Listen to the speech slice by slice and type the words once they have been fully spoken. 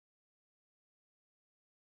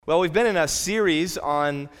Well, we've been in a series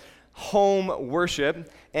on home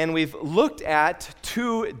worship, and we've looked at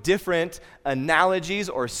two different analogies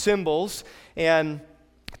or symbols, and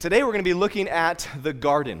today we're going to be looking at the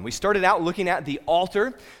garden. We started out looking at the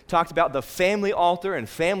altar, talked about the family altar and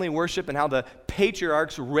family worship and how the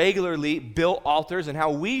patriarchs regularly built altars and how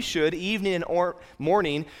we should, evening and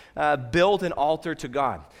morning, build an altar to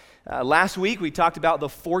God. Last week we talked about the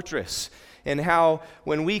fortress, and how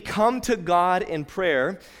when we come to God in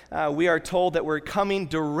prayer, we are told that we're coming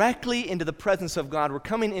directly into the presence of God. We're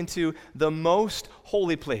coming into the most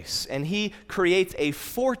holy place, and He creates a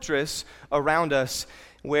fortress around us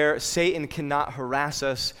where Satan cannot harass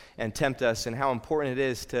us and tempt us, and how important it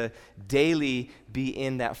is to daily be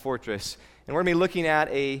in that fortress. And we're going to be looking at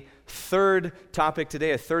a third topic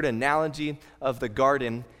today, a third analogy of the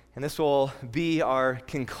garden. And this will be our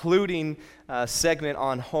concluding segment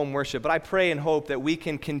on home worship. But I pray and hope that we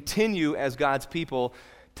can continue as God's people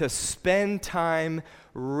to spend time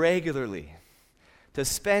regularly,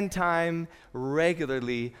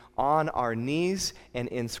 on our knees and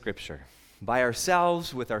in Scripture, by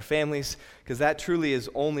ourselves, with our families, because that truly is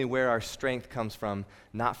only where our strength comes from,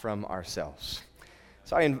 not from ourselves.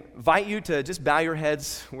 So I invite you to just bow your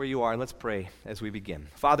heads where you are, and let's pray as we begin.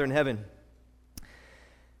 Father in heaven,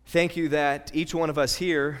 thank you that each one of us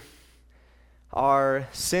here are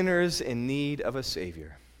sinners in need of a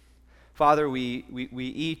Savior. Father, we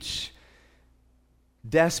each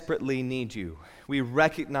desperately need you. We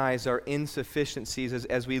recognize our insufficiencies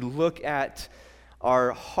as we look at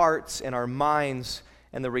our hearts and our minds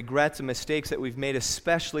and the regrets and mistakes that we've made,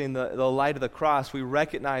 especially in the light of the cross. We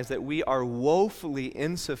recognize that we are woefully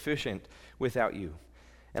insufficient without you.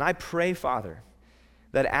 And I pray, Father,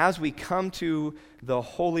 that as we come to the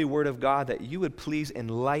holy word of God, that you would please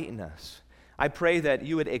enlighten us. I pray that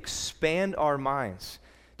you would expand our minds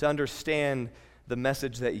to understand the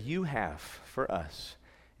message that you have for us.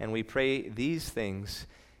 And we pray these things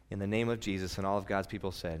in the name of Jesus, and all of God's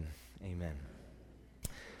people said, amen.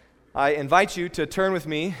 I invite you to turn with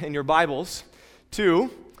me in your Bibles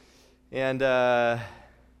to, and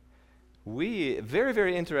very,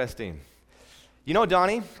 very interesting. You know,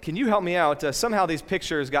 Donnie, can you help me out? Somehow these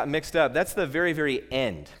pictures got mixed up. That's the very, very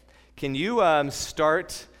end. Can you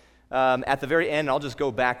start at the very end, and I'll just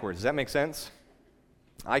go backwards. Does that make sense?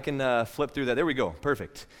 I can flip through that. There we go.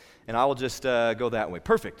 Perfect. And I will just go that way.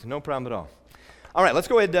 Perfect. No problem at all. All right, let's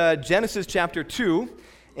go ahead. Genesis chapter 2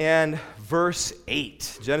 and verse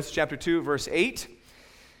 8. Genesis chapter 2, verse 8.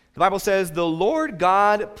 The Bible says, the Lord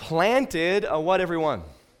God planted a what, everyone?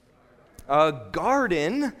 A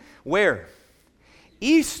garden where?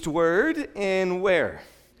 Eastward in where?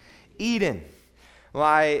 Eden.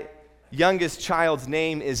 My youngest child's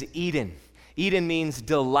name is Eden. Eden means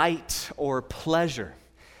delight or pleasure.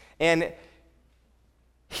 And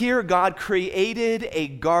here God created a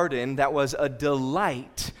garden that was a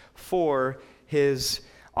delight for his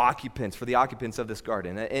occupants, for the occupants of this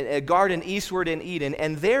garden. A garden eastward in Eden,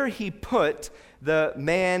 and there he put the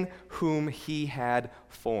man whom he had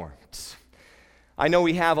formed. I know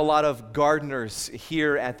we have a lot of gardeners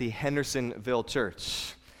here at the Hendersonville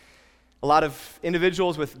Church. A lot of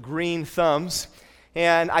individuals with green thumbs.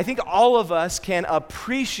 And I think all of us can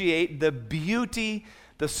appreciate the beauty,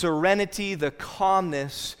 the serenity, the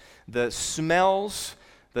calmness, the smells,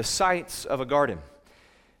 the sights of a garden.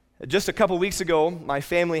 Just a couple weeks ago, my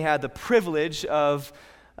family had the privilege of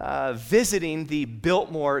visiting the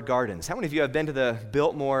Biltmore Gardens. How many of you have been to the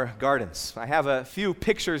Biltmore Gardens? I have a few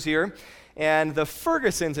pictures here. And the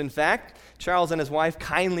Fergusons, in fact, Charles and his wife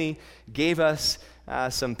kindly gave us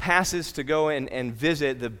some passes to go and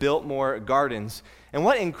visit the Biltmore Gardens. And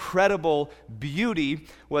what incredible beauty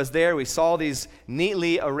was there. We saw these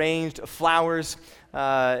neatly arranged flowers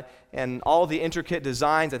and all the intricate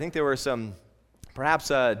designs. I think there were some, perhaps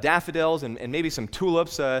daffodils and maybe some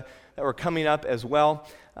tulips that were coming up as well.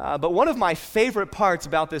 But one of my favorite parts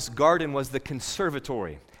about this garden was the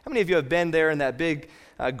conservatory. How many of you have been there in that big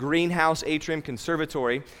greenhouse atrium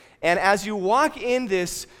conservatory? And as you walk in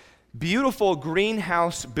this beautiful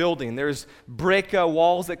greenhouse building, there's brick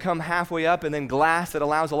walls that come halfway up and then glass that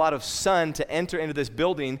allows a lot of sun to enter into this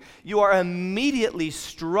building. You are immediately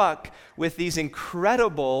struck with these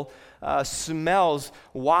incredible smells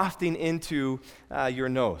wafting into your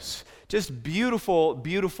nose. Just beautiful,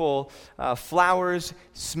 beautiful flowers,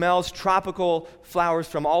 smells, tropical flowers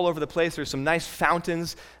from all over the place. There's some nice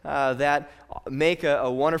fountains that make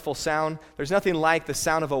a wonderful sound. There's nothing like the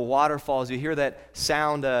sound of a waterfall as you hear that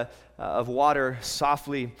sound of water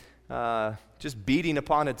softly just beating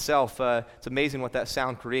upon itself. It's amazing what that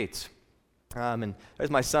sound creates. And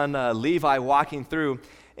there's my son Levi walking through.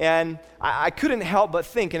 And I couldn't help but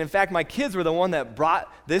think, and in fact, my kids were the one that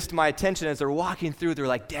brought this to my attention as they're walking through. They're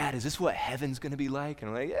like, Dad, is this what heaven's going to be like? And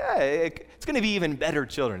I'm like, yeah, it's going to be even better,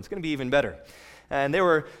 children. It's going to be even better. And they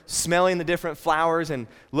were smelling the different flowers and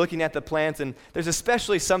looking at the plants. And there's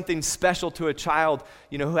especially something special to a child,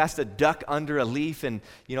 who has to duck under a leaf. And,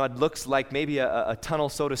 it looks like maybe a tunnel,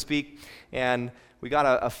 so to speak. And we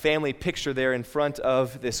got a family picture there in front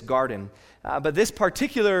of this garden. But this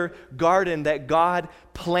particular garden that God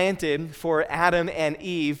planted for Adam and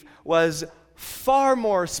Eve was far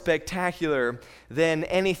more spectacular than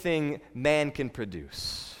anything man can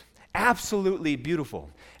produce. Absolutely beautiful.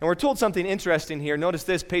 And we're told something interesting here. Notice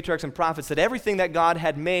this, Patriarchs and Prophets, that everything that God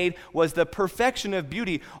had made was the perfection of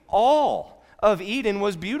beauty. All of Eden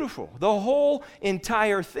was beautiful, the whole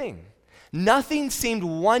entire thing. Nothing seemed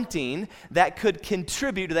wanting that could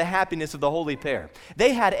contribute to the happiness of the holy pair.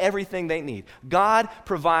 They had everything they need. God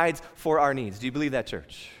provides for our needs. Do you believe that,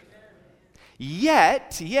 church?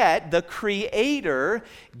 Yet, the Creator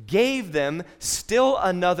gave them still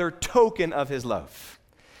another token of His love.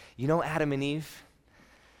 Adam and Eve,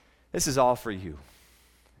 this is all for you.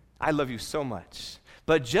 I love you so much.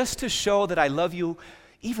 But just to show that I love you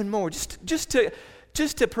even more, just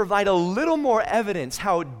to provide a little more evidence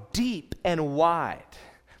how deep and wide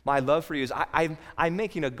my love for you is, I'm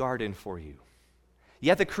making a garden for you.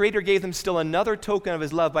 Yet the Creator gave them still another token of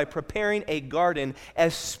His love by preparing a garden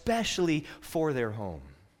especially for their home.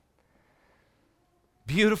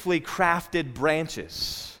 Beautifully crafted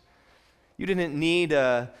branches. You didn't need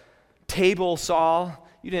a table saw.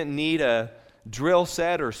 You didn't need a drill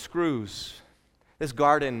set or screws. This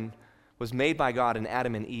garden was made by God, and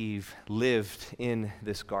Adam and Eve lived in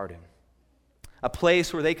this garden. A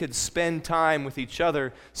place where they could spend time with each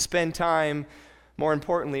other, spend time, more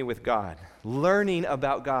importantly, with God, learning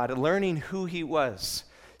about God, learning who He was,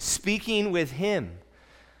 speaking with Him,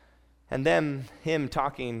 and then Him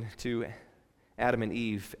talking to Adam and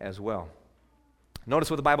Eve as well.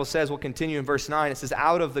 Notice what the Bible says. We'll continue in verse 9. It says,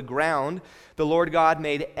 out of the ground the Lord God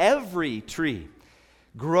made every tree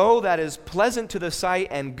grow that is pleasant to the sight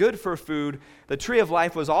and good for food. The tree of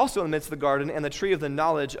life was also in the midst of the garden, and the tree of the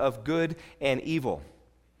knowledge of good and evil.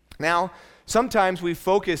 Now, sometimes we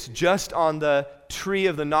focus just on the tree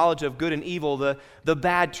of the knowledge of good and evil, the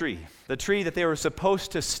bad tree, the tree that they were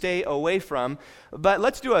supposed to stay away from. But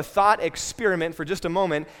let's do a thought experiment for just a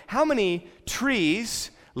moment. How many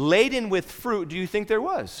trees laden with fruit do you think there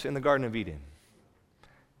was in the Garden of Eden?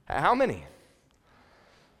 How many?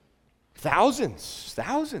 Thousands,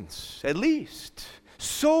 at least.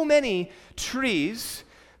 So many trees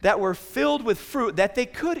that were filled with fruit that they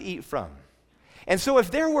could eat from. And so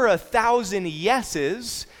if there were 1,000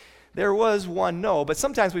 yeses, there was one no. But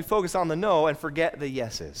sometimes we focus on the no and forget the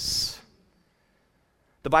yeses.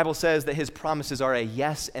 The Bible says that His promises are a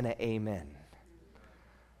yes and an amen.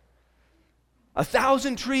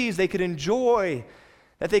 1,000 trees they could enjoy,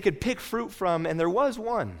 that they could pick fruit from, and there was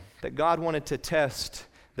one that God wanted to test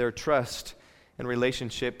their trust and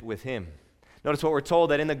relationship with Him. Notice what we're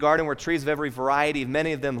told, that in the garden were trees of every variety,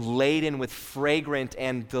 many of them laden with fragrant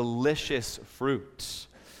and delicious fruits.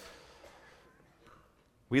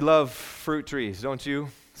 We love fruit trees, don't you?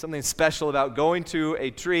 Something special about going to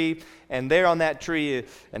a tree and there on that tree,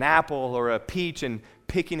 an apple or a peach, and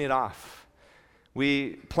picking it off.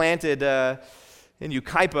 We planted in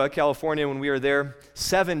Yucaipa, California, when we were there,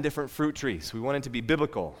 7 different fruit trees. We wanted to be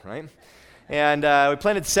biblical, right? And we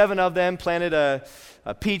planted 7 of them, planted a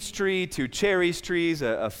peach tree, 2 cherries trees,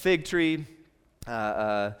 a fig tree,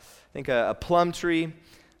 I think a plum tree,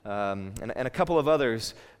 and a couple of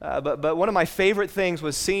others. But one of my favorite things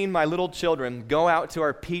was seeing my little children go out to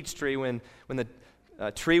our peach tree when the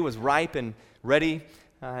tree was ripe and ready,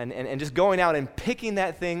 and just going out and picking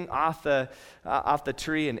that thing off the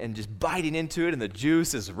tree and just biting into it, and the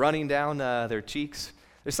juice is running down their cheeks.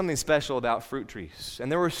 There's something special about fruit trees.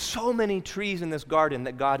 And there were so many trees in this garden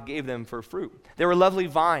that God gave them for fruit. There were lovely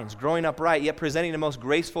vines growing upright, yet presenting a most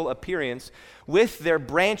graceful appearance, with their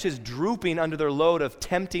branches drooping under their load of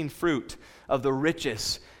tempting fruit of the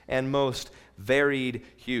richest and most varied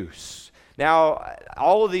hues. Now,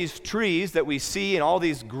 all of these trees that we see and all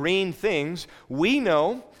these green things, we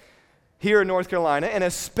know here in North Carolina, and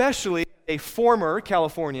especially a former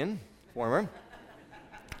Californian,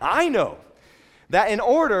 I know that in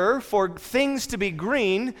order for things to be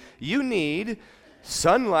green, you need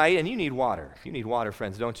sunlight and you need water. You need water,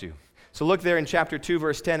 friends, don't you? So look there in chapter 2,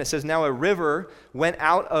 verse 10. It says, now a river went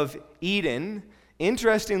out of Eden.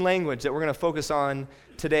 Interesting language that we're going to focus on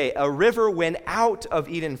today. A river went out of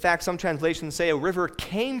Eden. In fact, some translations say a river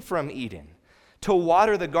came from Eden to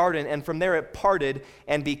water the garden, and from there it parted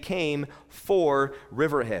and became 4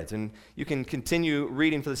 riverheads. And you can continue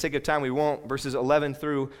reading for the sake of time. We won't, verses 11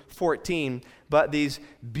 through 14. But these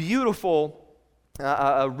beautiful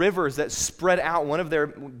rivers that spread out, one of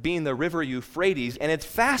them being the river Euphrates. And it's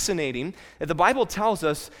fascinating that the Bible tells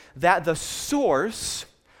us that the source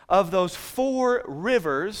of those 4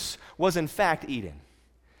 rivers was in fact Eden.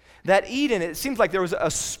 That Eden, it seems like there was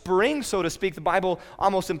a spring, so to speak, the Bible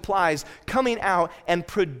almost implies, coming out and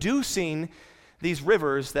producing these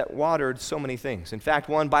rivers that watered so many things. In fact,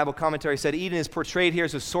 one Bible commentary said Eden is portrayed here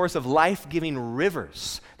as a source of life-giving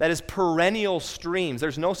rivers, that is perennial streams.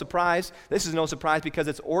 There's no surprise. This is no surprise because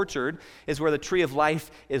its orchard is where the tree of life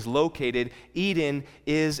is located. Eden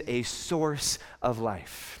is a source of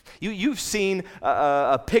life. You've seen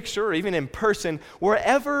a picture, or even in person,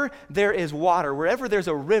 wherever there is water, wherever there's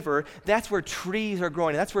a river, that's where trees are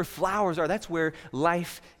growing, that's where flowers are, that's where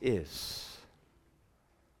life is.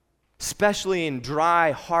 Especially in dry,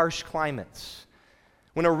 harsh climates.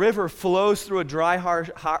 When a river flows through a dry,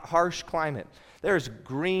 harsh climate, there's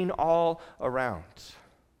green all around.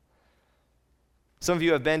 Some of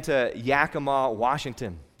you have been to Yakima,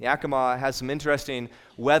 Washington. Yakima has some interesting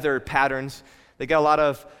weather patterns. They got a lot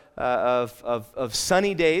of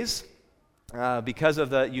sunny days because of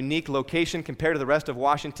the unique location compared to the rest of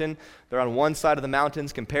Washington. They're on one side of the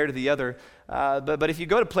mountains compared to the other. But if you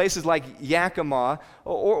go to places like Yakima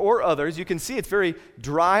or others, you can see it's very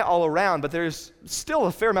dry all around, but there's still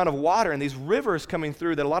a fair amount of water and these rivers coming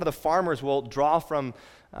through that a lot of the farmers will draw from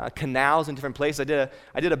canals in different places.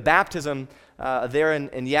 I did a baptism there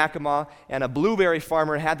in Yakima, and a blueberry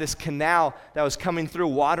farmer had this canal that was coming through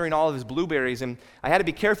watering all of his blueberries, and I had to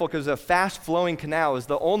be careful because it was a fast-flowing canal. It was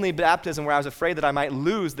the only baptism where I was afraid that I might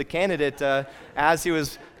lose the candidate as he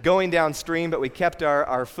was going downstream, but we kept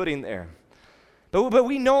our footing there. But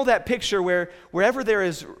we know that picture where wherever there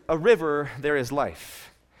is a river, there is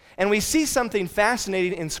life. And we see something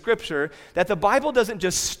fascinating in Scripture, that the Bible doesn't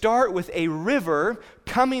just start with a river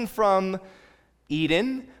coming from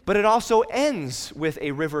Eden, but it also ends with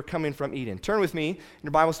a river coming from Eden. Turn with me in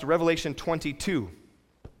your Bibles to Revelation 22.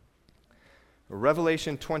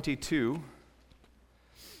 Revelation 22.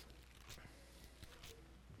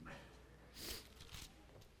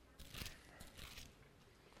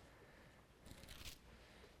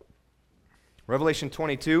 Revelation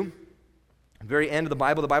 22. Very end of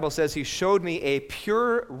the Bible says, He showed me a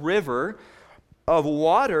pure river of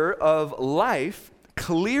water of life,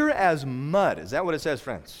 clear as mud. Is that what it says,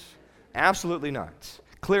 friends? Absolutely not.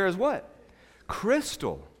 Clear as what?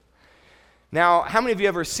 Crystal. Now, how many of you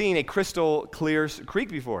ever seen a crystal clear creek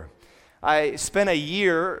before? I spent a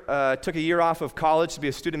year, took a year off of college to be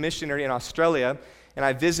a student missionary in Australia, and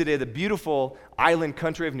I visited the beautiful island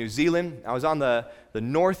country of New Zealand. I was on the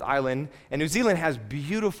North Island, and New Zealand has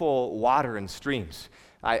beautiful water and streams.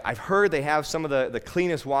 I've heard they have some of the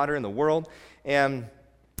cleanest water in the world, and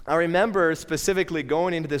I remember specifically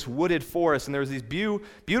going into this wooded forest, and there was these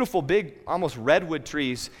beautiful, big, almost redwood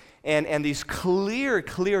trees, and these clear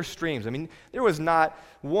streams. I mean, there was not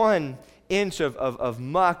 1 inch of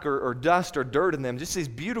muck or dust or dirt in them, just these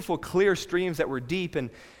beautiful, clear streams that were deep, and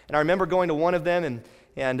I remember going to one of them,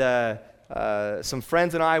 and some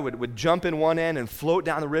friends and I would jump in one end and float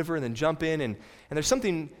down the river and then jump in, and there's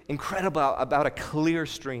something incredible about a clear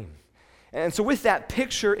stream. And so with that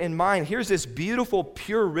picture in mind, here's this beautiful,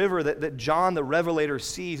 pure river that John the Revelator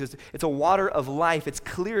sees. It's a water of life. It's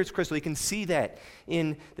clear as crystal. He can see that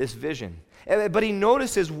in this vision. But he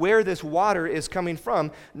notices where this water is coming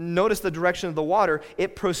from. Notice the direction of the water.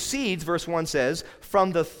 It proceeds, verse 1 says,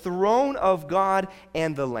 from the throne of God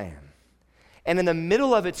and the Lamb. And in the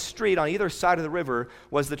middle of its street, on either side of the river,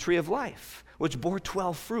 was the tree of life, which bore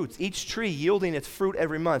 12 fruits, each tree yielding its fruit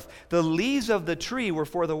every month. The leaves of the tree were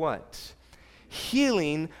for the what?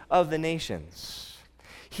 Healing of the nations.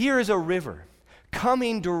 Here is a river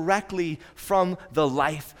coming directly from the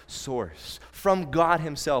life source, from God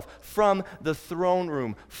himself, from the throne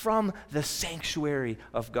room, from the sanctuary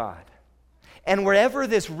of God. And wherever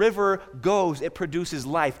this river goes, it produces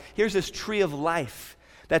life. Here's this tree of life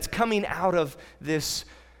that's coming out of this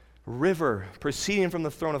river proceeding from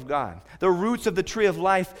the throne of God. The roots of the tree of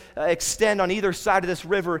life extend on either side of this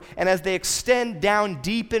river, and as they extend down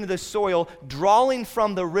deep into the soil, drawing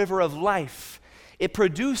from the river of life, it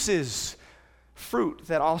produces fruit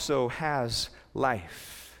that also has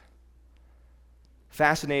life.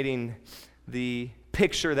 Fascinating, the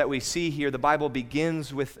picture that we see here. The Bible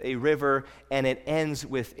begins with a river and it ends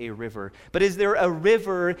with a river. But is there a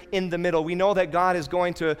river in the middle? We know that God is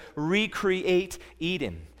going to recreate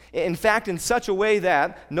Eden. In fact, in such a way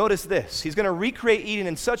that, notice this, he's going to recreate Eden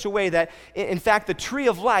in such a way that, in fact, the tree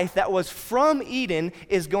of life that was from Eden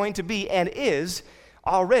is going to be and is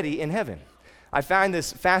already in heaven. I find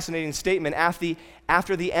this fascinating statement.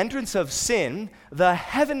 After the entrance of sin, the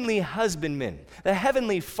heavenly husbandman, the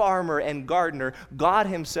heavenly farmer and gardener, God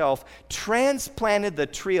himself, transplanted the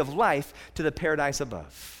tree of life to the paradise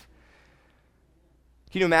above.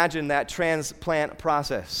 Can you imagine that transplant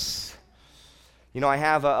process? You know, I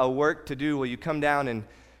have a work to do. Will you come down and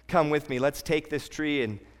come with me? Let's take this tree.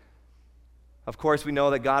 And of course, we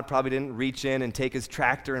know that God probably didn't reach in and take his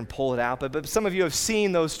tractor and pull it out. But some of you have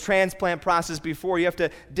seen those transplant processes before. You have to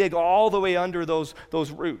dig all the way under those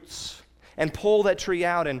roots and pull that tree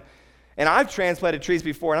out. And I've transplanted trees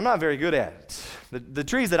before, and I'm not very good at it. The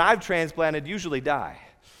trees that I've transplanted usually die.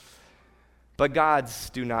 But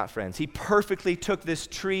God's do not, friends. He perfectly took this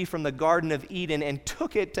tree from the Garden of Eden and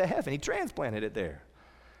took it to heaven. He transplanted it there.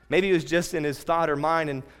 Maybe it was just in his thought or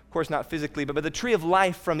mind, and of course not physically, but the tree of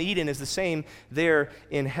life from Eden is the same there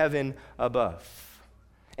in heaven above.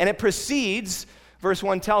 And it proceeds, verse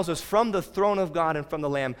 1 tells us, from the throne of God and from the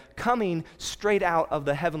Lamb, coming straight out of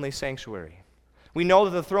the heavenly sanctuary. We know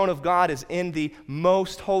that the throne of God is in the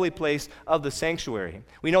most holy place of the sanctuary.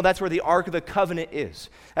 We know that's where the Ark of the Covenant is.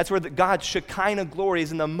 That's where God's Shekinah glory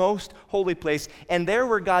is in the most holy place. And there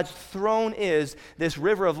where God's throne is, this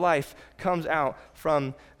river of life comes out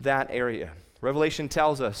from that area. Revelation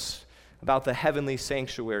tells us about the heavenly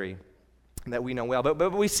sanctuary that we know well.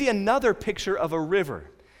 But we see another picture of a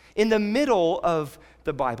river in the middle of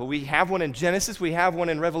the Bible. We have one in Genesis, we have one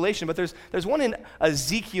in Revelation, but there's one in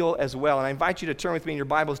Ezekiel as well. And I invite you to turn with me in your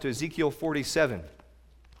Bibles to Ezekiel 47.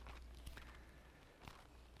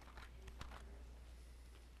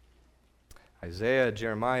 Isaiah,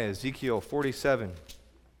 Jeremiah, Ezekiel 47.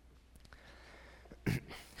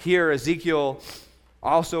 Here, Ezekiel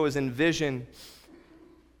also is in vision.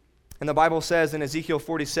 And the Bible says in Ezekiel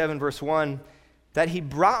 47, verse 1, that he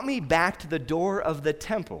brought me back to the door of the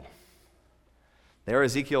temple. There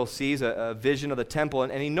Ezekiel sees a vision of the temple,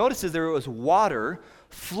 and he notices there was water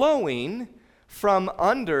flowing from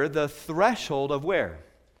under the threshold of where?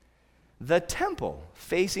 The temple,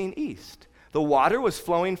 facing east. The water was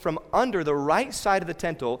flowing from under the right side of the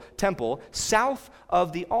temple, south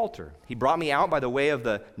of the altar. He brought me out by the way of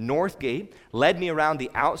the north gate, led me around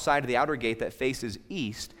the outside of the outer gate that faces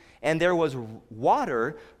east, and there was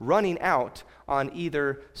water running out on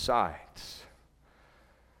either side.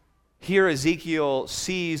 Here Ezekiel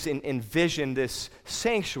sees in vision this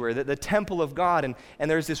sanctuary, the temple of God, and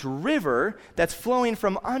there's this river that's flowing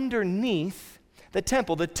from underneath the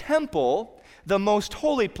temple. The temple, the most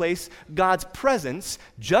holy place, God's presence,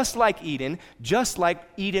 just like Eden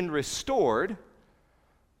restored,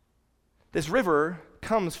 this river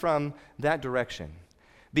comes from that direction.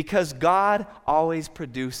 Because God always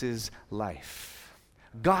produces life.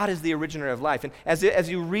 God is the originator of life. And as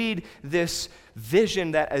you read this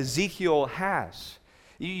vision that Ezekiel has,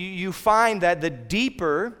 you find that the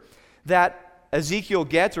deeper that Ezekiel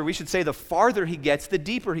gets, or we should say the farther he gets, the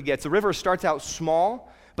deeper he gets. The river starts out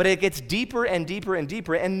small, but it gets deeper and deeper and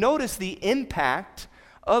deeper. And notice the impact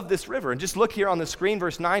of this river. And just look here on the screen,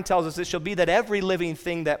 verse 9 tells us it shall be that every living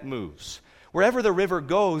thing that moves, wherever the river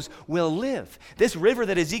goes, will live. This river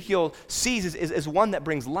that Ezekiel sees is one that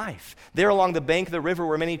brings life. There along the bank of the river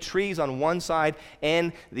were many trees on one side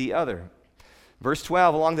and the other. Verse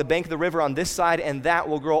 12, along the bank of the river on this side and that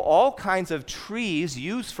will grow all kinds of trees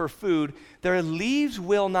used for food. Their leaves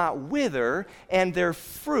will not wither and their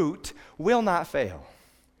fruit will not fail.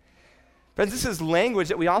 Friends, this is language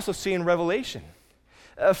that we also see in Revelation.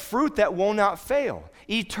 A fruit that will not fail.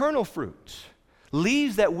 Eternal fruit.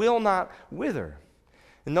 Leaves that will not wither.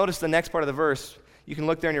 And notice the next part of the verse. You can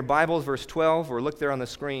look there in your Bibles, verse 12, or look there on the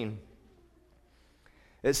screen.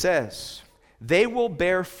 It says, they will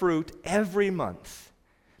bear fruit every month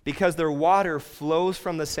because their water flows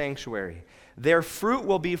from the sanctuary. Their fruit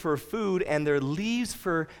will be for food and their leaves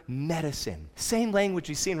for medicine. Same language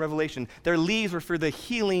you see in Revelation. Their leaves were for the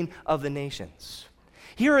healing of the nations.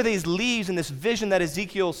 Here are these leaves in this vision that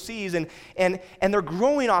Ezekiel sees, and they're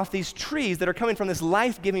growing off these trees that are coming from this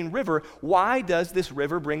life-giving river. Why does this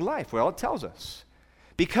river bring life? Well, it tells us.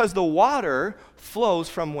 Because the water flows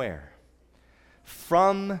from where?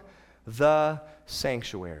 From the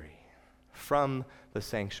sanctuary. From the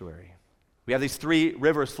sanctuary. We have these three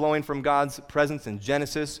rivers flowing from God's presence in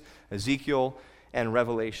Genesis, Ezekiel, and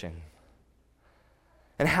Revelation.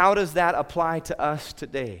 And how does that apply to us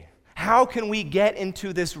today? How can we get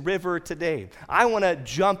into this river today? I want to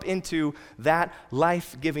jump into that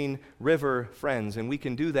life-giving river, friends, and we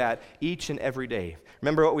can do that each and every day.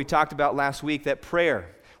 Remember what we talked about last week, that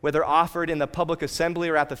prayer. whether offered in the public assembly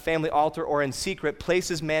or at the family altar or in secret,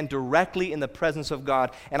 places man directly in the presence of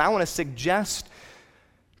God. And I want to suggest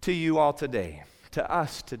to you all today, to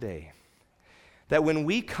us today, that when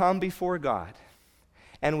we come before God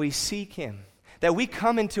and we seek Him, that we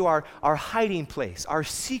come into our hiding place, our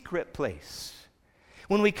secret place,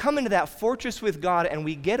 when we come into that fortress with God and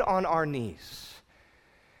we get on our knees,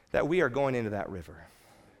 that we are going into that river.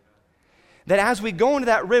 That as we go into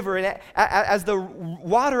that river, and as the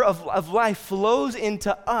water of life flows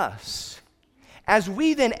into us, as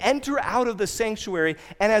we then enter out of the sanctuary,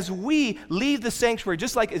 and as we leave the sanctuary,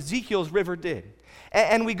 just like Ezekiel's river did,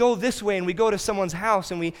 and we go this way, and we go to someone's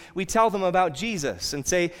house, and we tell them about Jesus, and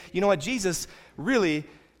say, you know what, Jesus really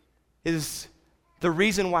is the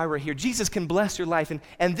reason why we're here. Jesus can bless your life,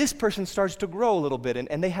 and this person starts to grow a little bit,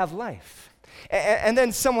 and they have life. And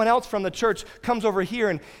then someone else from the church comes over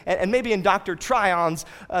here, and maybe in Dr. Tryon's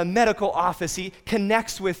medical office, he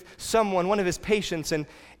connects with someone, one of his patients, and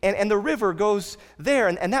the river goes there,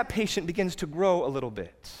 and that patient begins to grow a little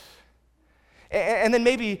bit. And then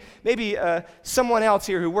maybe someone else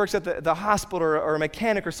here who works at the hospital or a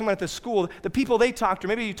mechanic or someone at the school, the people they talk to,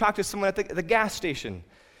 maybe you talk to someone at the gas station.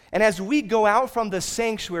 And as we go out from the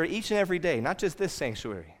sanctuary each and every day, not just this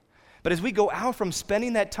sanctuary, but as we go out from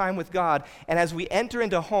spending that time with God, and as we enter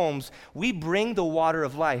into homes, we bring the water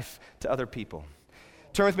of life to other people.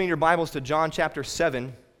 Turn with me in your Bibles to John chapter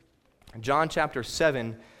 7. John chapter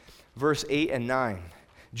 7, verse 8 and 9.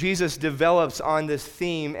 Jesus develops on this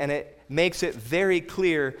theme, and it makes it very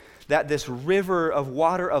clear that this river of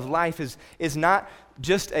water of life is not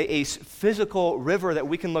just a physical river that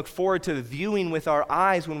we can look forward to viewing with our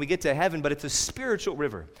eyes when we get to heaven, but it's a spiritual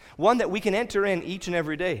river, one that we can enter in each and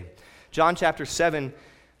every day. John chapter 7,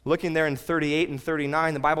 looking there in 38 and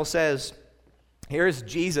 39, the Bible says, here's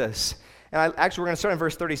Jesus. And we're going to start in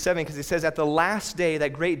verse 37 because he says, at the last day,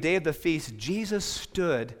 that great day of the feast, Jesus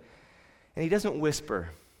stood, and he doesn't whisper.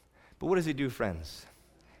 But what does he do, friends?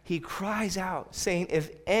 He cries out, saying, if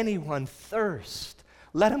anyone thirst,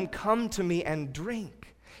 let him come to me and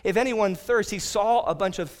drink. If anyone thirsts, he saw a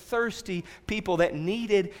bunch of thirsty people that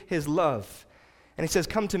needed his love. And he says,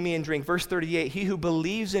 come to me and drink. Verse 38, he who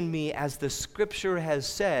believes in me, as the scripture has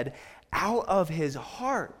said, out of his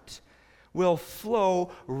heart will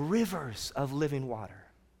flow rivers of living water.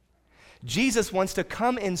 Jesus wants to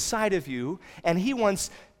come inside of you, and he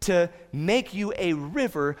wants to make you a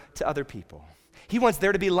river to other people. He wants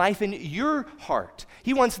there to be life in your heart.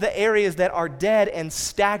 He wants the areas that are dead and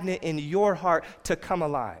stagnant in your heart to come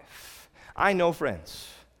alive. I know, friends,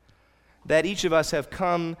 that each of us have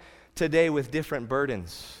come today with different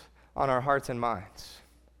burdens on our hearts and minds.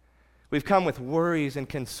 We've come with worries and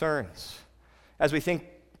concerns as we think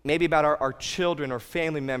maybe about our children or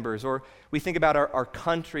family members, or we think about our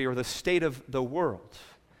country or the state of the world.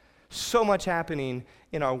 So much happening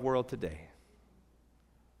in our world today.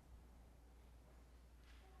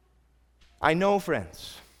 I know,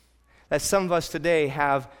 friends, that some of us today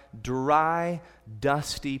have dry,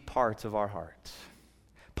 dusty parts of our hearts.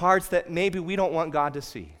 Parts that maybe we don't want God to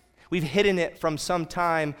see. We've hidden it from some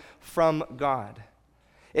time from God.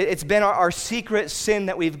 It's been our secret sin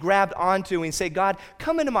that we've grabbed onto and say, God,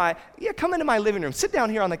 come into my living room. Sit down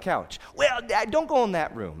here on the couch. Well, don't go in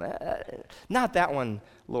that room. Not that one,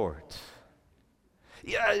 Lord.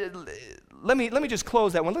 Yeah, let me just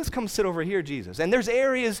close that one. Let's come sit over here, Jesus. And there's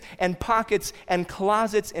areas and pockets and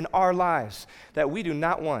closets in our lives that we do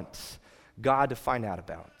not want God to find out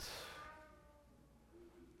about.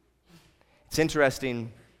 It's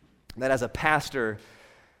interesting that as a pastor,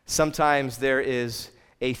 sometimes there is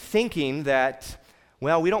a thinking that,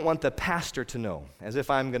 well, we don't want the pastor to know, as if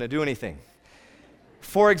I'm going to do anything.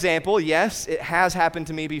 For example, yes, it has happened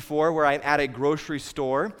to me before where I'm at a grocery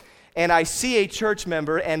store and I see a church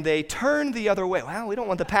member and they turn the other way. Well, we don't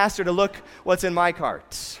want the pastor to look what's in my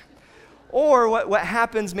cart. Or what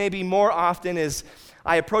happens maybe more often is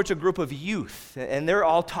I approach a group of youth, and they're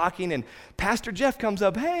all talking, and Pastor Jeff comes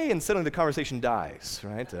up, hey, and suddenly the conversation dies,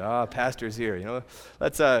 right? Pastor's here,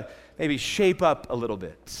 let's maybe shape up a little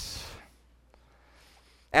bit.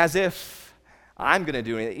 As if I'm going to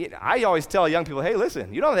do anything. I always tell young people, hey,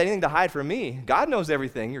 listen, you don't have anything to hide from me. God knows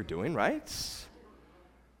everything you're doing, right?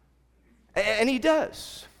 And he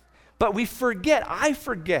does. But I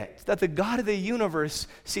forget that the God of the universe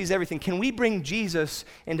sees everything. Can we bring Jesus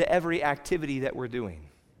into every activity that we're doing?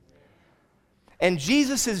 And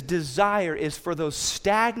Jesus' desire is for those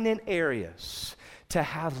stagnant areas to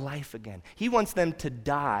have life again. He wants them to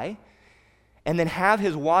die and then have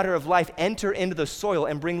his water of life enter into the soil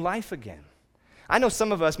and bring life again. I know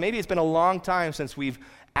some of us, maybe it's been a long time since we've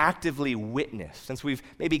actively witnessed, since we've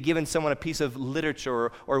maybe given someone a piece of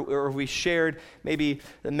literature or we shared maybe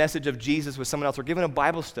the message of Jesus with someone else or given a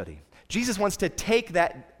Bible study. Jesus wants to take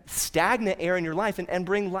that stagnant area in your life and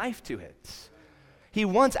bring life to it. He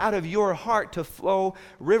wants out of your heart to flow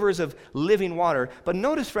rivers of living water. But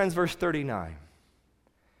notice, friends, verse 39.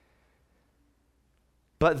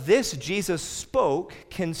 But this Jesus spoke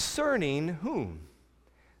concerning whom?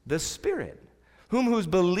 The Spirit, whose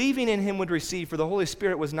believing in him would receive, for the Holy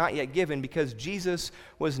Spirit was not yet given, because Jesus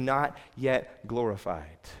was not yet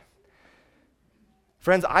glorified.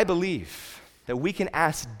 Friends, I believe that we can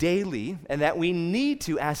ask daily, and that we need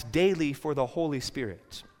to ask daily for the Holy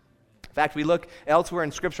Spirit. In fact, we look elsewhere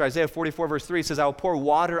in Scripture, Isaiah 44 verse 3 says, I will pour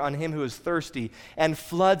water on him who is thirsty and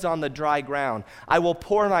floods on the dry ground. I will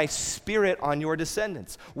pour my Spirit on your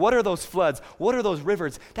descendants. What are those floods? What are those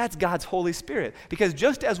rivers? That's God's Holy Spirit. Because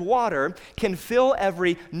just as water can fill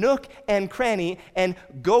every nook and cranny and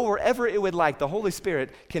go wherever it would like, the Holy Spirit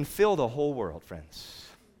can fill the whole world, friends.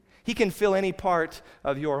 He can fill any part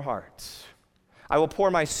of your heart. I will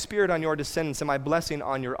pour my Spirit on your descendants and my blessing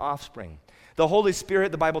on your offspring. The Holy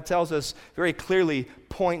Spirit, the Bible tells us very clearly,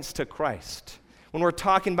 points to Christ. When we're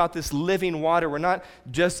talking about this living water, we're not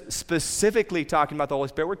just specifically talking about the Holy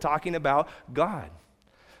Spirit, we're talking about God.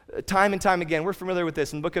 Time and time again, we're familiar with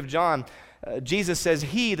this. In the book of John, Jesus says,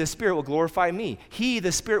 He, the Spirit, will glorify me. He,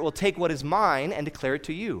 the Spirit, will take what is mine and declare it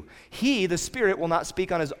to you. He, the Spirit, will not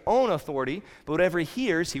speak on his own authority, but whatever he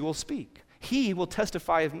hears, he will speak. He will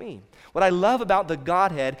testify of me. What I love about the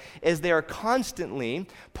Godhead is they are constantly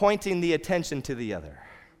pointing the attention to the other.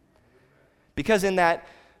 Because in that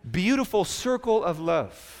beautiful circle of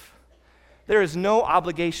love, there is no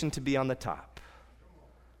obligation to be on the top,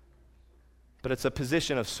 but it's a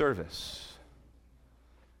position of service.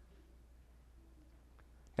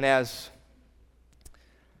 And as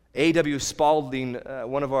A.W. Spalding,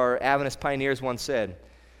 one of our Adventist pioneers, once said,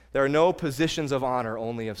 there are no positions of honor,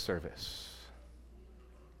 only of service.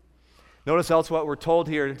 Notice else what we're told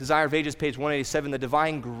here, Desire of Ages, page 187, the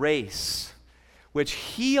divine grace, which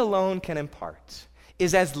He alone can impart,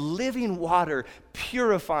 is as living water,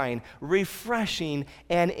 purifying, refreshing,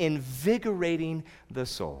 and invigorating the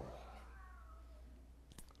soul.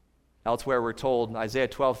 Elsewhere we're told, Isaiah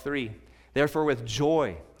 12:3, therefore with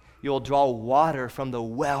joy you'll draw water from the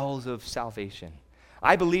wells of salvation.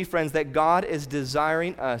 I believe, friends, that God is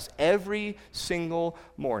desiring us every single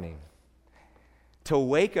morning to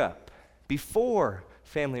wake up before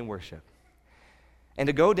family worship and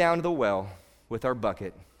to go down to the well with our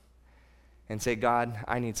bucket and say, God,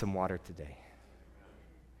 I need some water today.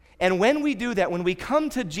 And when we do that, when we come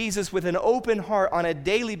to Jesus with an open heart on a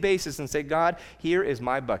daily basis and say, God, here is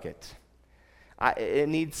my bucket. It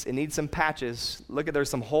needs some patches. Look, there's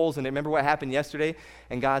some holes in it. Remember what happened yesterday?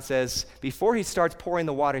 And God says, before he starts pouring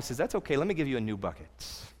the water, he says, that's okay, let me give you a new bucket.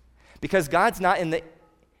 Because God's not in the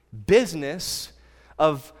business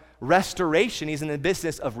of restoration, he's in the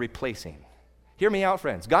business of replacing. Hear me out,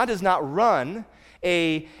 friends. God does not run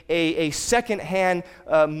a second-hand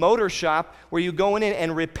motor shop where you go in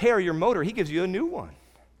and repair your motor. He gives you a new one.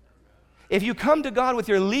 If you come to God with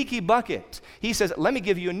your leaky bucket, he says, let me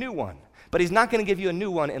give you a new one. But he's not going to give you a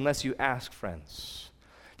new one unless you ask, friends.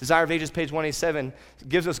 Desire of Ages, page 187,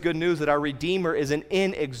 gives us good news that our Redeemer is an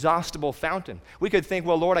inexhaustible fountain. We could think,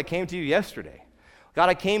 well, Lord, I came to you yesterday. God,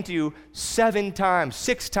 I came to you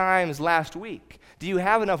 6 times last week. Do you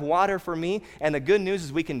have enough water for me? And the good news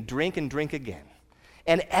is we can drink and drink again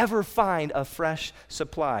and ever find a fresh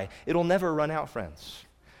supply. It'll never run out, friends.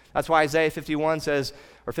 That's why Isaiah 51 says,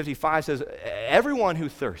 or 55 says, everyone who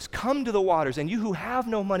thirsts, come to the waters, and you who have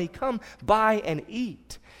no money, come buy and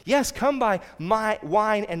eat. Yes, come buy my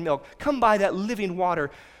wine and milk. Come buy that living water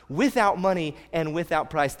without money and without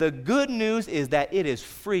price. The good news is that it is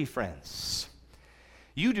free, friends.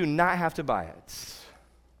 You do not have to buy it.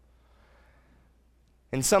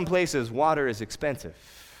 In some places, water is expensive.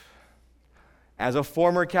 As a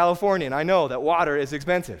former Californian, I know that water is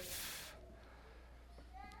expensive.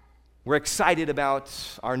 We're excited about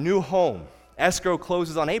our new home. Escrow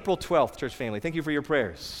closes on April 12th, church family. Thank you for your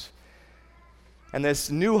prayers. And this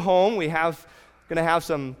new home, going to have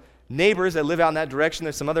some neighbors that live out in that direction.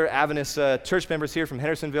 There's some other Adventist church members here from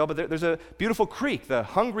Hendersonville, but there's a beautiful creek, the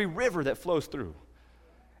Hungry River, that flows through.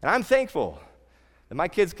 And I'm thankful that my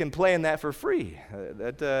kids can play in that for free,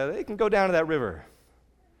 that they can go down to that river.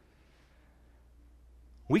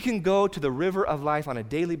 We can go to the river of life on a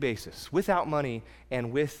daily basis, without money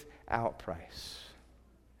and without price.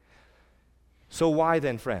 So why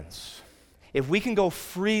then, friends? If we can go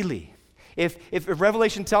freely, If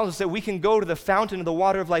Revelation tells us that we can go to the fountain of the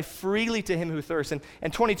water of life freely to him who thirsts,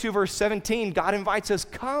 and 22 verse 17, God invites us,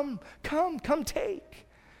 come take.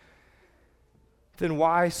 Then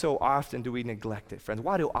why so often do we neglect it, friends?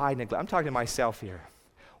 Why do I neglect? I'm talking to myself here.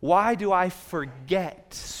 Why do I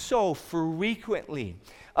forget so frequently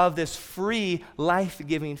of this free,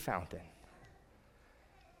 life-giving fountain?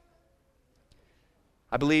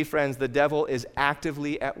 I believe, friends, the devil is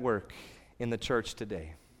actively at work in the church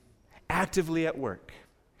today. Actively at work.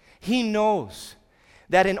 He knows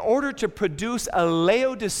that in order to produce a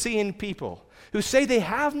Laodicean people who say they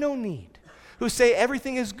have no need, who say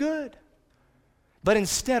everything is good, but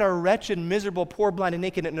instead are wretched, miserable, poor, blind, and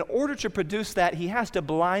naked, and in order to produce that, he has to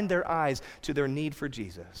blind their eyes to their need for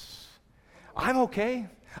Jesus. I'm okay.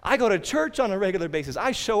 I go to church on a regular basis.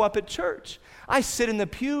 I show up at church. I sit in the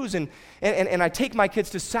pews and I take my kids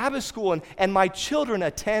to Sabbath school, and my children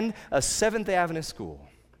attend a Seventh Adventist school.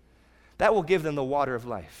 That will give them the water of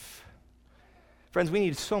life. Friends, we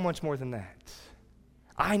need so much more than that.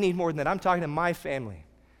 I need more than that. I'm talking to my family.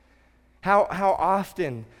 How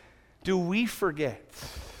often do we forget?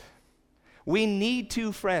 We need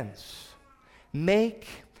to, friends, make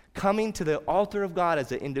coming to the altar of God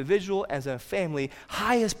as an individual, as a family,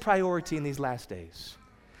 highest priority in these last days.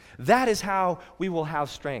 That is how we will have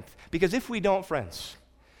strength. Because if we don't, friends,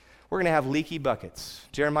 we're going to have leaky buckets.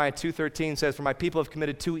 Jeremiah 2:13 says, "For my people have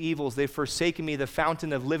committed two evils. They've forsaken me, the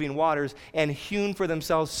fountain of living waters, and hewn for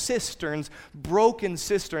themselves cisterns, broken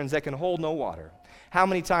cisterns that can hold no water." How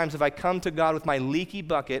many times have I come to God with my leaky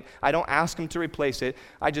bucket? I don't ask him to replace it.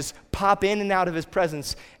 I just pop in and out of his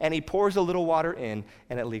presence, and he pours a little water in,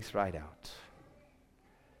 and it leaks right out.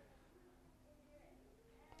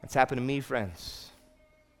 It's happened to me, friends.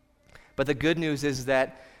 But the good news is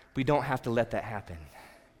that we don't have to let that happen.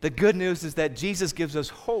 The good news is that Jesus gives us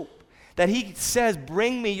hope. That he says,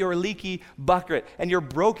 bring me your leaky bucket and your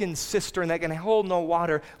broken cistern that can hold no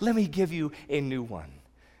water. Let me give you a new one.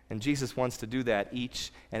 And Jesus wants to do that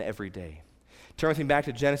each and every day. Turn with me back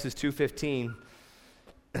to Genesis 2:15.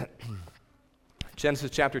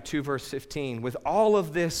 Genesis chapter 2, verse 15. With all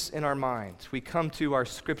of this in our minds, we come to our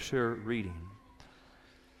scripture reading.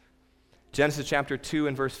 Genesis chapter 2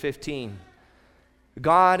 and verse 15.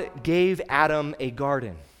 God gave Adam a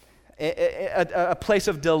garden, a place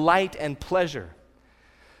of delight and pleasure.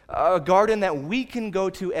 A garden that we can go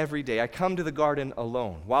to every day. I come to the garden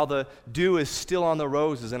alone while the dew is still on the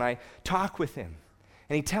roses, and I talk with him.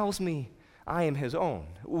 And he tells me I am his own.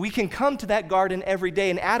 We can come to that garden every day,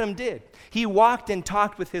 and Adam did. He walked and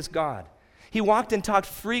talked with his God. He walked and talked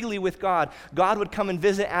freely with God. God would come and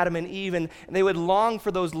visit Adam and Eve, and they would long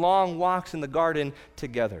for those long walks in the garden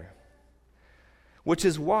together. Which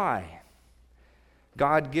is why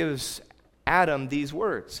God gives Adam these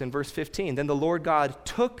words in verse 15. Then the Lord God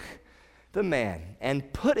took the man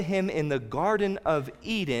and put him in the Garden of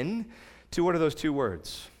Eden to, what are those two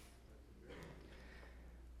words?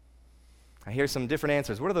 I hear some different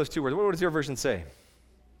answers. What are those two words? What does your version say?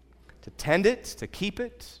 To tend it, to keep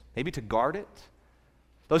it, maybe to guard it.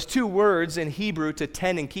 Those two words in Hebrew, to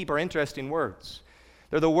tend and keep, are interesting words.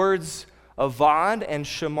 They're the words avad and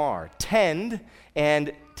shamar, tend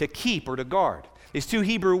and to keep or to guard. These two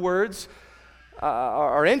Hebrew words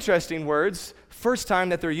are interesting words. First time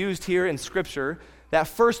that they're used here in Scripture, that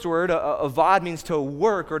first word, avad, means to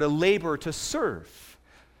work or to labor, to serve.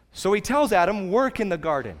 So he tells Adam, work in the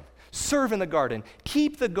garden. Serve in the garden.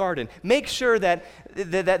 Keep the garden. Make sure that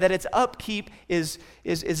its upkeep is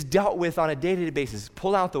dealt with on a day-to-day basis.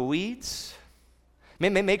 Pull out the weeds.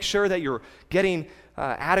 Make sure that you're getting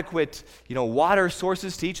adequate, water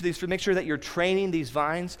sources to each of these fruits. Make sure that you're training these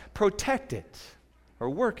vines. Protect it or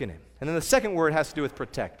work in it. And then the second word has to do with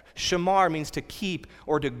protect. Shamar means to keep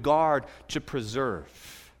or to guard, to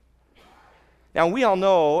preserve. Now, we all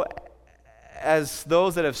know, as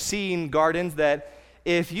those that have seen gardens, that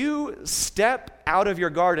if you step out of your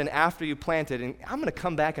garden after you planted, and I'm going to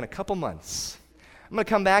come back in a couple months. I'm going to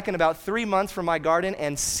come back in about 3 months from my garden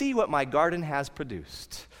and see what my garden has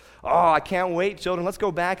produced. Oh, I can't wait, children. Let's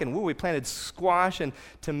go back and we planted squash and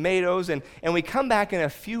tomatoes, and we come back in a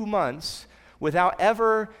few months without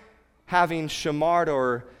ever having shamar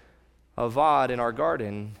or avad in our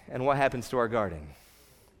garden. And what happens to our garden?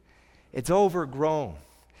 It's overgrown.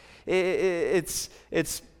 It's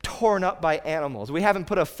torn up by animals. We haven't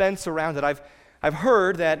put a fence around it. I've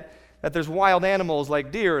heard that there's wild animals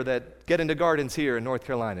like deer that get into gardens here in North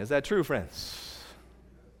Carolina. Is that true, friends?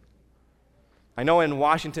 I know in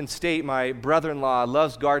Washington State, my brother-in-law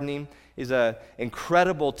loves gardening. He's an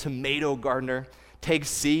incredible tomato gardener. Takes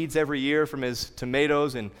seeds every year from his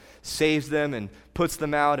tomatoes and saves them and puts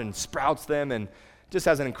them out and sprouts them and just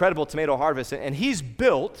has an incredible tomato harvest, and he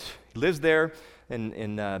lives there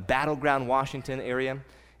in Battleground, Washington area,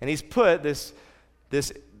 and he's put this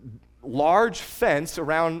large fence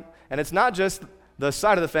around, and it's not just the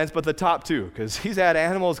side of the fence, but the top too, because he's had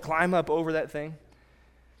animals climb up over that thing.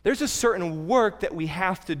 There's a certain work that we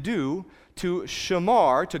have to do to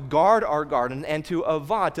shamar, to guard our garden, and to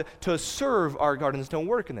avad, to serve our gardens, to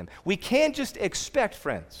work in them. We can't just expect,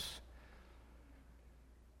 friends,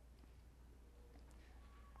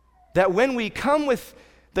 that when we come with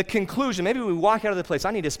the conclusion, maybe we walk out of the place,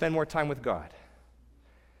 I need to spend more time with God,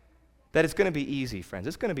 that it's going to be easy, friends.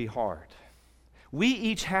 It's going to be hard. We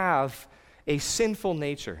each have a sinful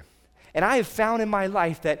nature. And I have found in my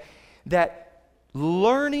life that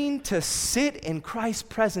learning to sit in Christ's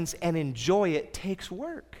presence and enjoy it takes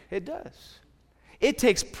work. It does. It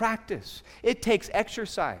takes practice. It takes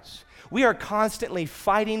exercise. We are constantly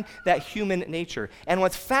fighting that human nature. And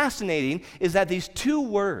what's fascinating is that these two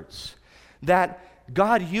words that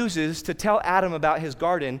God uses to tell Adam about his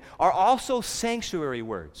garden are also sanctuary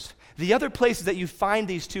words. The other places that you find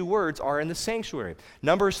these two words are in the sanctuary.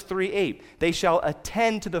 Numbers 3:8, they shall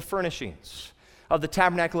attend to the furnishings of the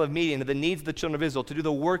tabernacle of meeting, to the needs of the children of Israel, to do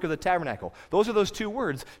the work of the tabernacle. Those are those two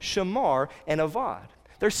words, shamar and avad.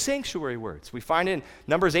 They're sanctuary words. We find in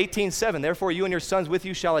Numbers 18:7, therefore you and your sons with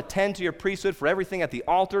you shall attend to your priesthood for everything at the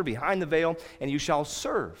altar behind the veil, and you shall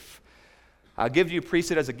serve. I'll give you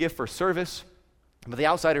priesthood as a gift for service, but the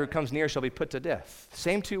outsider who comes near shall be put to death.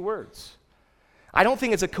 Same two words. I don't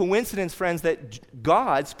think it's a coincidence, friends, that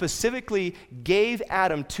God specifically gave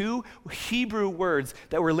Adam two Hebrew words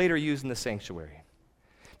that were later used in the sanctuary.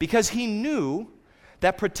 Because he knew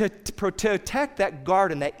that to protect that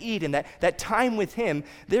garden, that Eden, that time with him,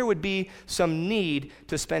 there would be some need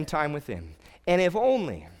to spend time with him. And if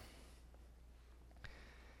only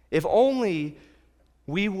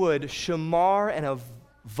we would shamar and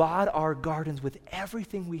avad our gardens with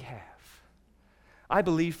everything we have. I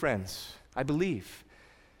believe, friends,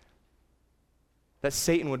 that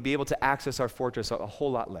Satan would be able to access our fortress a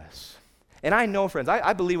whole lot less. And I know, friends,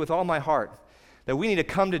 I believe with all my heart that we need to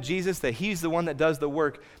come to Jesus, that he's the one that does the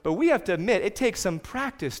work. But we have to admit, it takes some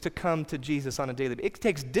practice to come to Jesus on a daily basis. It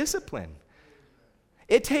takes discipline.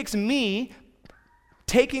 It takes me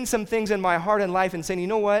taking some things in my heart and life and saying, you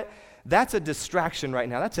know what? That's a distraction right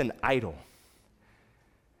now. That's an idol.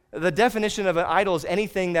 The definition of an idol is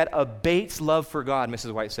anything that abates love for God,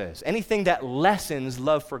 Mrs. White says. Anything that lessens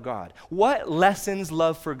love for God. What lessens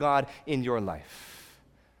love for God in your life?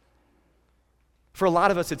 For a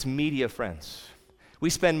lot of us, it's media, friends. We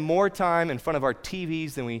spend more time in front of our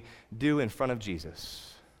TVs than we do in front of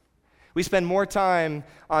Jesus. We spend more time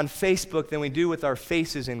on Facebook than we do with our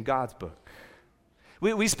faces in God's book.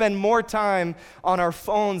 We spend more time on our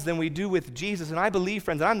phones than we do with Jesus. And I believe,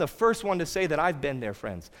 friends, and I'm the first one to say that I've been there,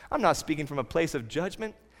 friends. I'm not speaking from a place of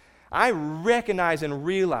judgment. I recognize and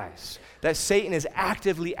realize that Satan is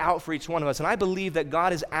actively out for each one of us. And I believe that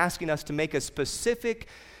God is asking us to make a specific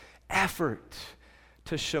effort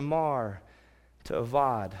to shamar, to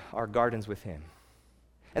avad our gardens with him.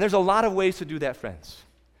 And there's a lot of ways to do that, friends.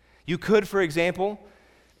 You could, for example,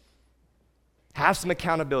 have some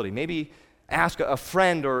accountability. Maybe ask a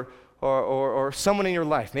friend or someone in your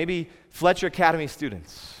life, maybe Fletcher Academy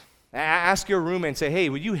students. Ask your roommate and say, hey,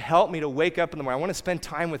 would you help me to wake up in the morning? I want to spend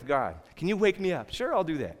time with God. Can you wake me up? Sure, I'll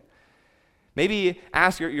do that. Maybe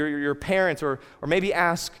ask your parents or maybe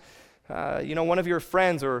ask one of your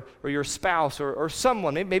friends or your spouse or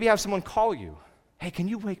someone. Maybe have someone call you. Hey, can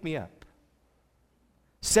you wake me up?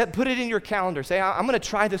 Put it in your calendar. Say, I'm going to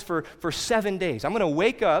try this for 7 days. I'm going to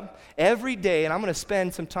wake up every day and I'm going to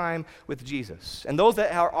spend some time with Jesus. And those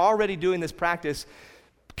that are already doing this practice,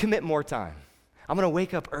 commit more time. I'm going to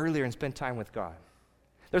wake up earlier and spend time with God.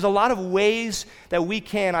 There's a lot of ways that we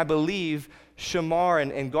can, I believe, shamar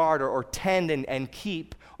and guard or tend and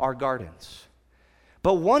keep our gardens.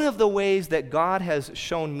 But one of the ways that God has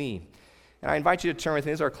shown me, and I invite you to turn with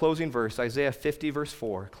me, this is our closing verse, Isaiah 50, verse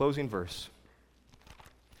 4, closing verse.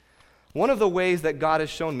 One of the ways that God has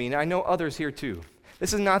shown me, and I know others here too,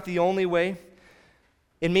 this is not the only way.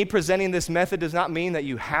 In me presenting this method does not mean that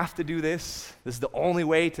you have to do this. This is the only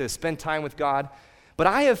way to spend time with God. But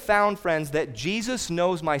I have found, friends, that Jesus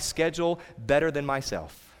knows my schedule better than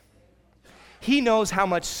myself. He knows how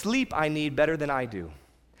much sleep I need better than I do.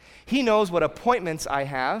 He knows what appointments I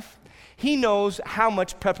have. He knows how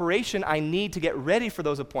much preparation I need to get ready for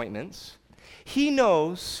those appointments. He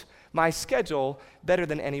knows my schedule better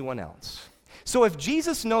than anyone else. So if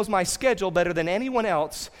Jesus knows my schedule better than anyone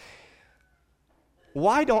else,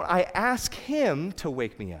 why don't I ask him to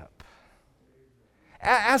wake me up?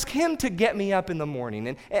 Ask him to get me up in the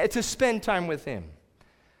morning and to spend time with him.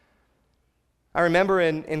 I remember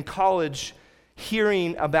in college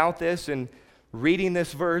hearing about this and reading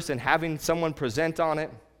this verse and having someone present on it.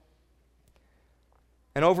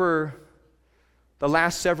 And over the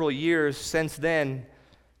last several years since then,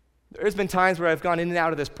 there's been times where I've gone in and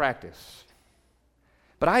out of this practice.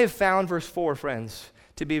 But I have found verse 4, friends,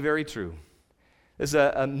 to be very true. This is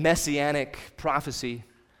a messianic prophecy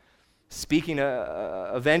speaking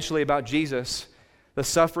eventually about Jesus, the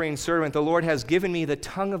suffering servant. The Lord has given me the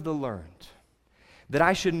tongue of the learned, that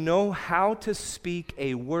I should know how to speak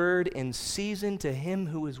a word in season to him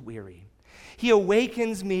who is weary. He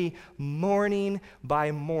awakens me morning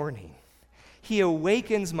by morning. He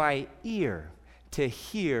awakens my ear to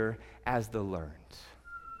hear as the learned.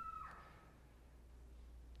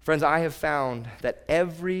 Friends, I have found that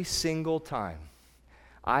every single time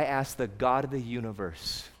I ask the God of the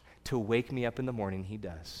universe to wake me up in the morning, he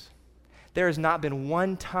does. There has not been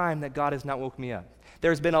one time that God has not woken me up.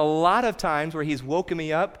 There's been a lot of times where he's woken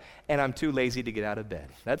me up and I'm too lazy to get out of bed.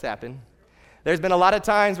 That's happened. There's been a lot of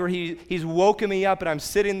times where he's woken me up and I'm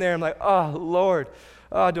sitting there, I'm like, oh, Lord,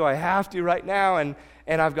 do I have to right now? And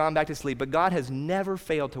I've gone back to sleep. But God has never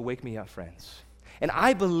failed to wake me up, friends. And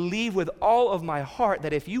I believe with all of my heart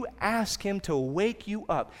that if you ask him to wake you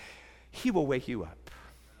up, he will wake you up.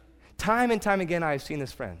 Time and time again, I have seen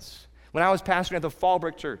this, friends. When I was pastoring at the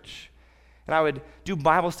Fallbrook Church, and I would do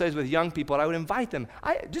Bible studies with young people, and I would invite them.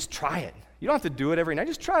 Just try it. You don't have to do it every night.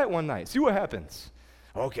 Just try it one night. See what happens.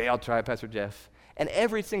 Okay, I'll try it, Pastor Jeff. And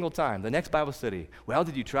every single time, the next Bible study, well,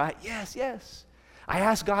 did you try it? Yes. I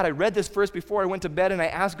asked God, I read this verse before I went to bed, and I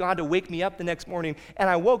asked God to wake me up the next morning, and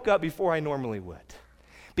I woke up before I normally would.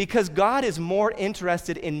 Because God is more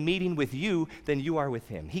interested in meeting with you than you are with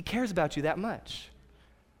him. He cares about you that much.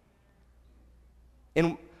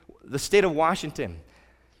 In the state of Washington,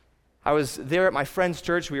 I was there at my friend's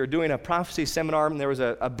church. We were doing a prophecy seminar, and there was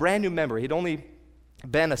a brand new member. He'd only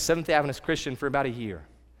been a Seventh Adventist Christian for about a year.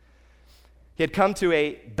 He had come to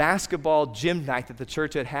a basketball gym night that the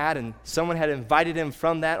church had, and someone had invited him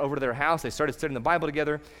from that over to their house. They started studying the Bible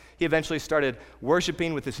together. He eventually started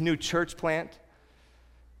worshiping with this new church plant.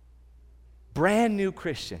 Brand new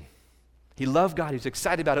Christian. He loved God. He was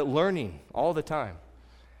excited about it, learning all the time.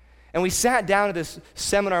 And we sat down at this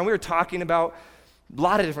seminar, and we were talking about a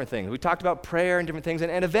lot of different things. We talked about prayer and different things.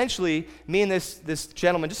 And eventually, me and this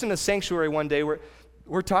gentleman, just in the sanctuary one day,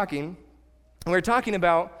 we're talking, and we were talking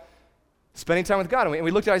about spending time with God. And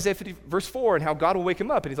we looked at Isaiah 50, verse 4, and how God will wake him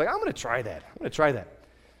up. And he's like, I'm going to try that.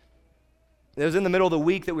 It was in the middle of the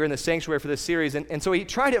week that we were in the sanctuary for this series. And so he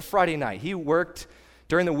tried it Friday night. He worked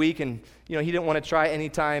during the week, and he didn't want to try any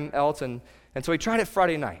time else. And so he tried it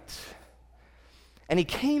Friday night. And he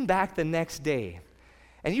came back the next day.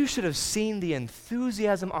 And you should have seen the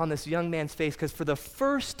enthusiasm on this young man's face, because for the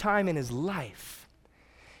first time in his life,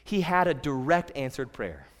 he had a direct answered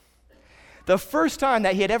prayer. The first time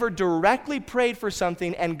that he had ever directly prayed for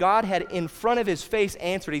something and God had in front of his face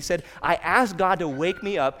answered. He said, I asked God to wake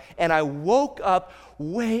me up, and I woke up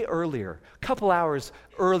way earlier, a couple hours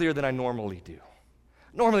earlier than I normally do.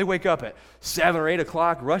 Normally wake up at 7 or 8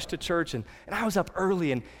 o'clock, rush to church, and I was up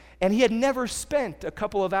early, and he had never spent a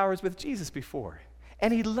couple of hours with Jesus before.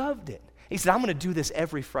 And he loved it. He said, I'm going to do this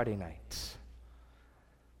every Friday night.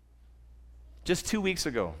 Just 2 weeks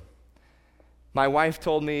ago, my wife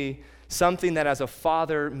told me something that as a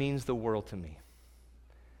father means the world to me.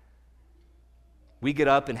 We get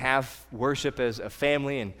up and have worship as a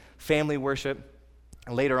family and family worship.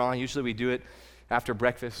 And later on, usually we do it after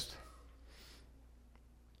breakfast.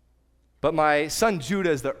 But my son Judah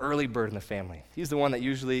is the early bird in the family. He's the one that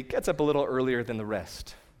usually gets up a little earlier than the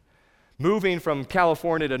rest. Moving from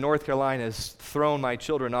California to North Carolina has thrown my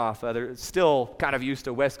children off. They're still kind of used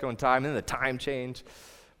to West Coast time, and then the time change,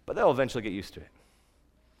 but they'll eventually get used to it.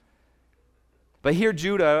 But here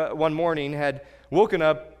Judah, one morning, had woken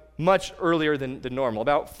up much earlier than normal,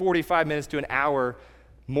 about 45 minutes to an hour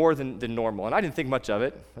more than normal. And I didn't think much of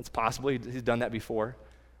it. That's possible. He's done that before.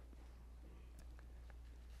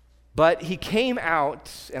 But he came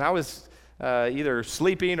out, and I was either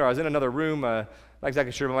sleeping or I was in another room, not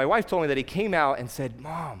exactly sure, but my wife told me that he came out and said,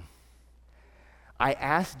 Mom, I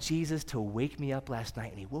asked Jesus to wake me up last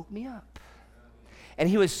night, and he woke me up. And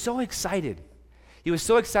he was so excited. He was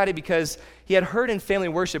so excited because he had heard in family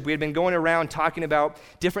worship, we had been going around talking about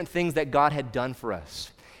different things that God had done for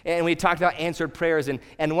us. And we talked about answered prayers,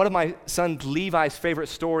 and one of my son Levi's favorite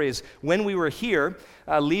stories, when we were here,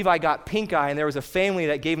 Levi got pink eye, and there was a family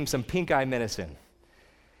that gave him some pink eye medicine.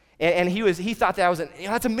 And he thought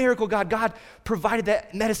that's a miracle, God. God provided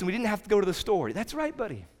that medicine. We didn't have to go to the store. That's right,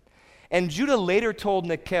 buddy. And Judah later told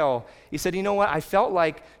Michal, he said, you know what, I felt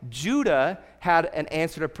like Judah had an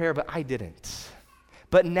answer to prayer, but I didn't.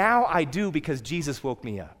 But now I do because Jesus woke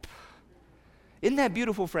me up. Isn't that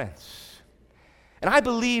beautiful, friends? And I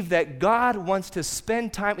believe that God wants to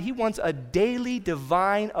spend time, he wants a daily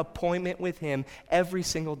divine appointment with him every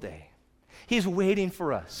single day. He's waiting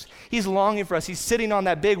for us. He's longing for us. He's sitting on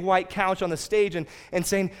that big white couch on the stage and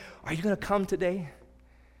saying, are you going to come today?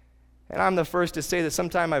 And I'm the first to say that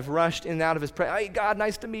sometime I've rushed in and out of his prayer. Hey, God,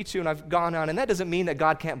 nice to meet you. And I've gone on. And that doesn't mean that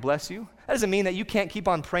God can't bless you. That doesn't mean that you can't keep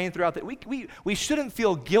on praying throughout the We shouldn't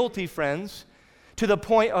feel guilty, friends, to the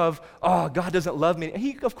point of, oh, God doesn't love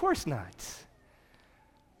me. Of course not.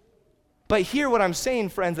 But hear what I'm saying,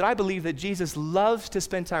 friends, that I believe that Jesus loves to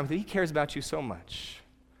spend time with you. He cares about you so much.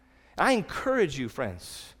 I encourage you,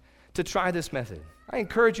 friends, to try this method. I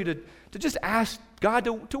encourage you to just ask God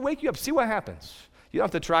to wake you up. See what happens. You don't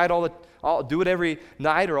have to try it do it every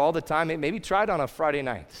night or all the time. Maybe try it on a Friday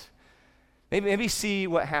night. Maybe see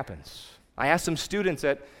what happens. I asked some students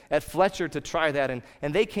at Fletcher to try that,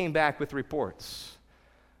 and they came back with reports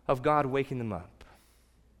of God waking them up.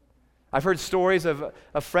 I've heard stories of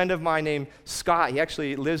a friend of mine named Scott. He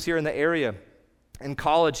actually lives here in the area. In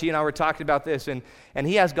college, he and I were talking about this, and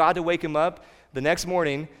he asked God to wake him up the next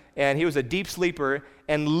morning, and he was a deep sleeper,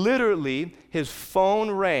 and literally his phone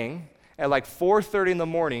rang at like 4:30 in the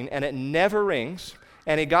morning, and it never rings,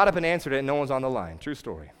 and he got up and answered it, and no one's on the line. True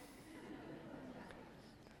story.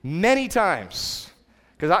 Many times,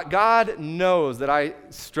 because God knows that I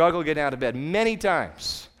struggle getting out of bed. Many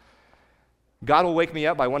times, God will wake me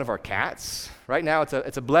up by one of our cats. Right now,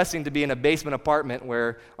 it's a blessing to be in a basement apartment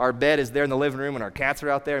where our bed is there in the living room and our cats are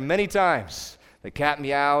out there. Many times, the cat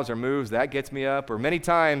meows or moves, that gets me up. Or many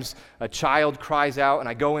times, a child cries out and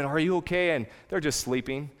I go in, are you okay? And they're just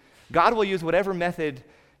sleeping. God will use whatever method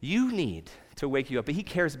you need to wake you up, but he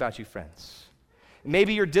cares about you, friends.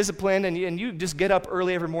 Maybe you're disciplined and you just get up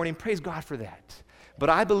early every morning. Praise God for that. But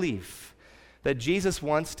I believe that Jesus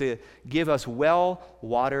wants to give us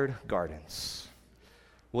well-watered gardens.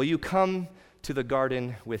 Will you come to the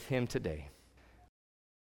garden with him today?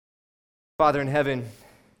 Father in heaven,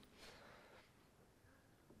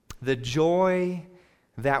 the joy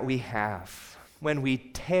that we have when we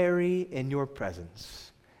tarry in your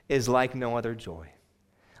presence is like no other joy.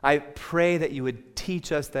 I pray that you would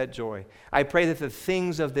teach us that joy. I pray that the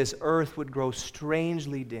things of this earth would grow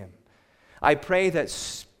strangely dim. I pray that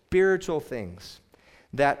spiritual things,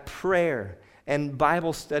 that prayer and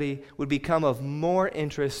Bible study would become of more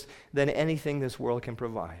interest than anything this world can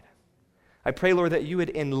provide. I pray, Lord, that you would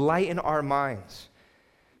enlighten our minds.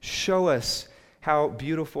 Show us how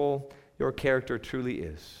beautiful your character truly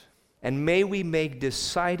is. And may we make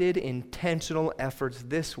decided, intentional efforts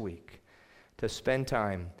this week to spend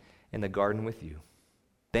time in the garden with you.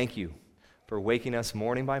 Thank you for waking us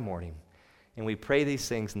morning by morning. And we pray these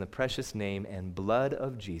things in the precious name and blood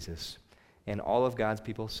of Jesus. And all of God's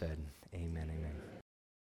people said, amen, amen.